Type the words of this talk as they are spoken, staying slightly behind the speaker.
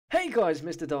Hey guys,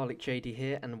 Mr. Dalek JD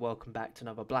here, and welcome back to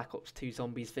another Black Ops 2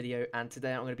 Zombies video. And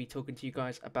today I'm going to be talking to you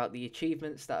guys about the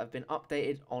achievements that have been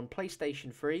updated on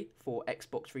PlayStation 3 for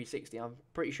Xbox 360. I'm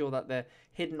pretty sure that they're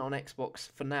hidden on Xbox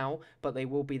for now, but they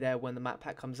will be there when the map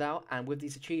pack comes out. And with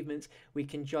these achievements, we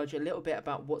can judge a little bit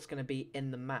about what's going to be in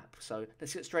the map. So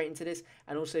let's get straight into this.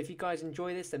 And also, if you guys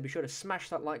enjoy this, then be sure to smash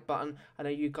that like button. I know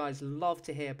you guys love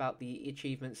to hear about the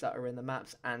achievements that are in the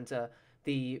maps, and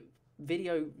the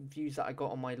video views that I got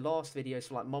on my last videos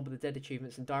for like Mob of the Dead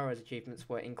achievements and Die Rise achievements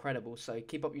were incredible, so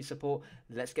keep up your support.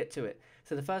 Let's get to it.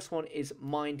 So the first one is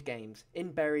Mind Games.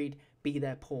 In Buried, be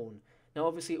their pawn. Now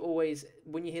obviously always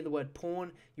when you hear the word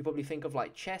pawn, you probably think of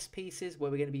like chess pieces where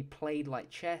we're going to be played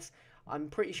like chess. I'm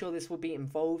pretty sure this will be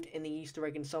involved in the Easter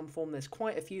egg in some form. There's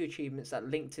quite a few achievements that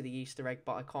link to the Easter egg,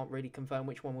 but I can't really confirm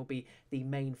which one will be the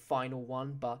main final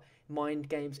one. But Mind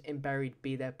Games, In Buried,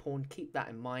 be their pawn. Keep that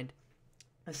in mind.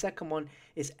 The second one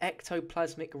is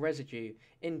ectoplasmic residue.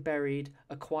 In Buried,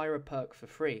 acquire a perk for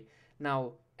free.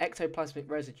 Now, ectoplasmic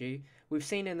residue, we've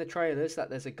seen in the trailers that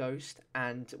there's a ghost,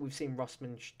 and we've seen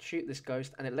Rossman shoot this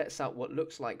ghost, and it lets out what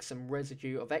looks like some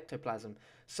residue of ectoplasm.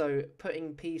 So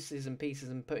putting pieces and pieces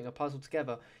and putting a puzzle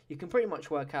together, you can pretty much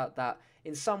work out that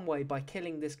in some way by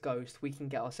killing this ghost we can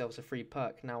get ourselves a free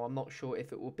perk. Now I'm not sure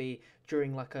if it will be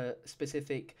during like a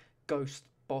specific ghost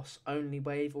boss only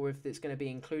wave, or if it's going to be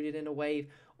included in a wave,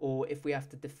 or if we have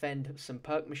to defend some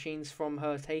perk machines from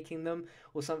her taking them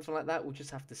or something like that. We'll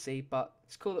just have to see, but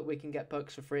it's cool that we can get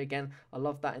perks for free again. I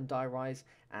love that in Die Rise.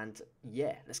 And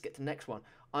yeah, let's get to the next one.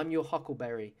 I'm your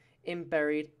Huckleberry. In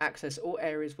Buried, access all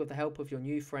areas with the help of your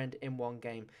new friend in one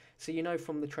game. So you know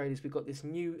from the trailers we've got this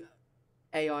new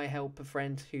AI helper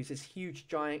friend who's this huge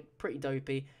giant, pretty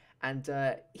dopey, and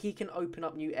he can open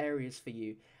up new areas for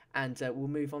you. And we'll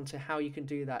move on to how you can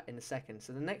do that in a second.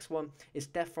 So the next one is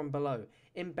Death from Below.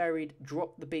 In Buried,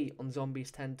 drop the beat on zombies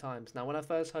 10 times. Now when I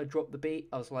first heard drop the beat,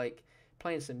 I was like,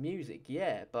 playing some music,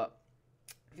 yeah, but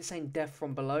if you're saying Death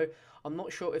from Below, I'm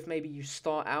not sure if maybe you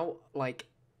start out like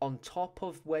on top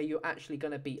of where you're actually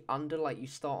going to be under, like you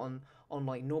start on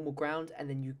like normal ground and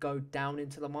then you go down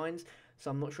into the mines. So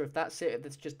I'm not sure if that's it, if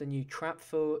it's just a new trap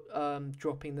for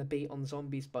dropping the beat on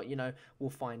zombies, but you know, we'll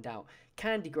find out.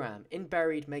 Candygram. In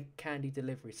Buried, make candy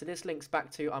delivery. So this links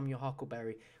back to I'm your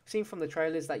Huckleberry. We've seen from the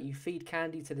trailers that you feed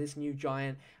candy to this new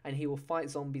giant and he will fight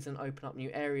zombies and open up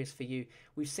new areas for you.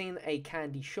 We've seen a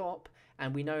candy shop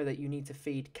and we know that you need to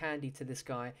feed candy to this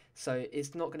guy, so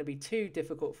it's not going to be too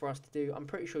difficult for us to do. I'm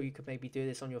pretty sure you could maybe do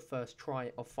this on your first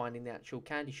try of finding the actual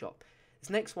candy shop.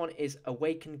 This next one is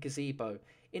Awakened Gazebo.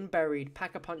 In Buried,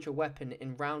 pack a punch a weapon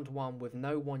in round 1 with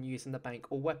no one using the bank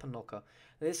or weapon locker.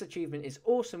 Now, this achievement is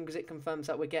awesome because it confirms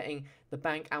that we're getting the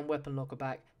bank and weapon locker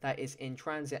back that is in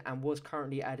transit and was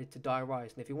currently added to Die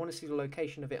Rise. And if you want to see the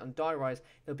location of it on Die Rise,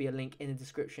 there'll be a link in the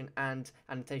description and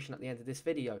annotation at the end of this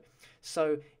video.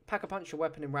 So pack a punch a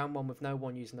weapon in round 1 with no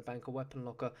one using the bank or weapon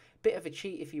locker. Bit of a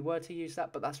cheat if you were to use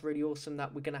that, but that's really awesome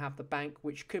that we're going to have the bank,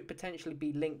 which could potentially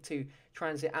be linked to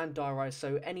transit and Die Rise.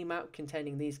 So any map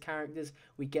containing these characters,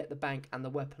 we get the bank and the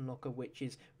weapon locker, which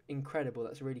is incredible.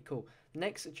 That's really cool. The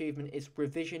next achievement is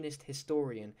Revisionist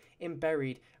Historian. In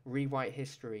Buried, rewrite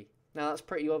history. Now that's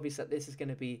pretty obvious that this is going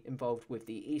to be involved with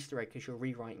the Easter egg because you're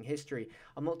rewriting history.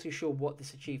 I'm not too sure what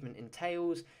this achievement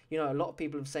entails. You know, a lot of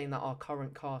people have saying that our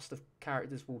current cast of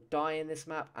characters will die in this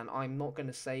map, and I'm not going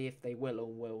to say if they will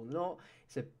or will not.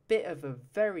 It's a bit of a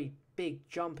very big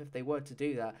jump if they were to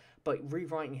do that, but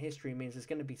rewriting history means there's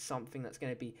going to be something that's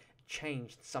going to be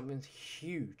changed, something's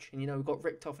huge. And you know, we've got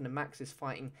Richtofen and Maxis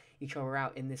fighting each other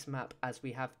out in this map as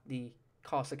we have the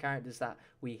cast of characters that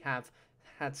we have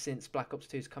had since Black Ops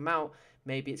 2's come out.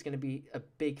 Maybe it's going to be a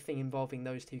big thing involving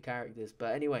those two characters.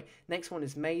 But anyway, next one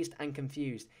is Mazed and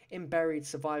Confused. In Buried,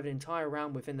 survive an entire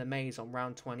round within the maze on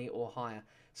round 20 or higher.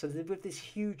 So with this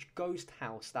huge ghost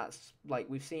house that's like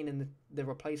we've seen in the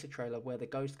Replacer trailer where the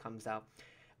ghost comes out,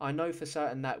 I know for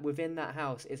certain that within that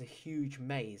house is a huge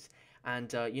maze.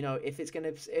 And, you know, if it's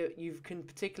going to, you can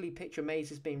particularly picture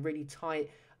mazes being really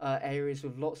tight areas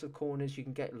with lots of corners. You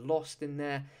can get lost in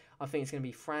there. I think it's going to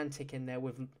be frantic in there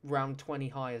with round 20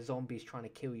 higher zombies trying to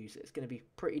kill you. So it's going to be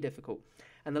pretty difficult.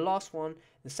 And the last one,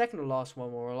 the second to last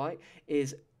one, more like,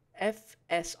 is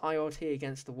FSIRT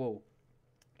Against the Wall.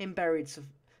 In Buried,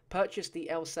 purchase the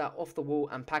LSAT off the wall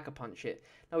and pack-a-punch it.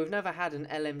 Now, we've never had an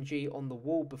LMG on the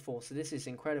wall before, so this is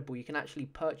incredible. You can actually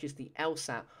purchase the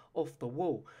LSAT off the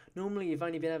wall. Normally you've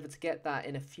only been able to get that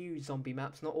in a few zombie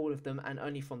maps, not all of them, and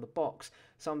only from the box.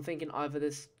 So I'm thinking either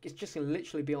this it's just going to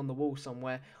literally be on the wall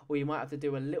somewhere, or you might have to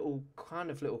do a little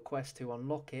quest to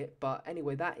unlock it. But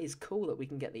anyway, that is cool that we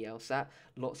can get the LSAT.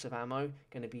 Lots of ammo,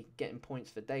 going to be getting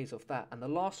points for days off that. And the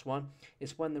last one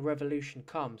is when the revolution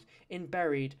comes. In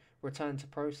buried, return to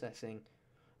processing.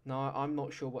 No, I'm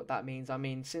not sure what that means. I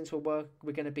mean, since we're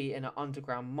going to be in an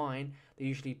underground mine, they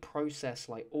usually process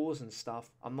like ores and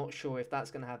stuff. I'm not sure if that's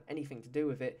going to have anything to do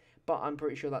with it, but I'm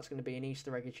pretty sure that's going to be an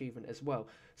Easter egg achievement as well.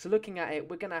 So looking at it,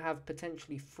 we're going to have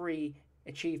potentially 3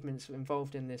 achievements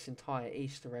involved in this entire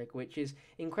Easter egg, which is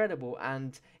incredible.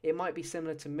 And it might be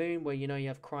similar to Moon, where you know you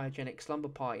have cryogenic slumber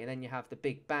party and then you have the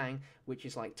Big Bang, which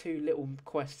is like 2 little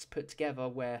quests put together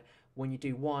where when you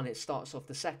do one it starts off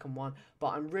the second one. But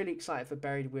I'm really excited for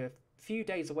Buried. We're a few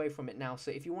days away from it now,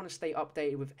 so if you want to stay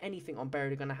updated with anything on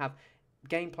Buried, we're going to have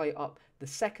gameplay up the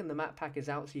second the map pack is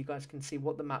out, so you guys can see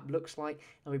what the map looks like.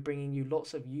 I'll be bringing you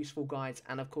lots of useful guides,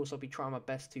 and of course I'll be trying my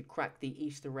best to crack the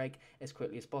Easter egg as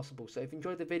quickly as possible. So if you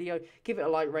enjoyed the video, give it a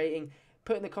like rating,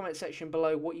 put in the comment section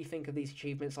below what you think of these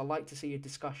achievements. I like to see your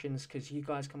discussions because you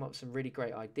guys come up with some really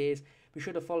great ideas. Be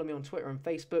sure to follow me on Twitter and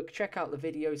Facebook. Check out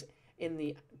the videos in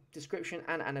the description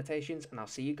and annotations, and I'll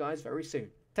see you guys very soon.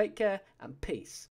 Take care and peace.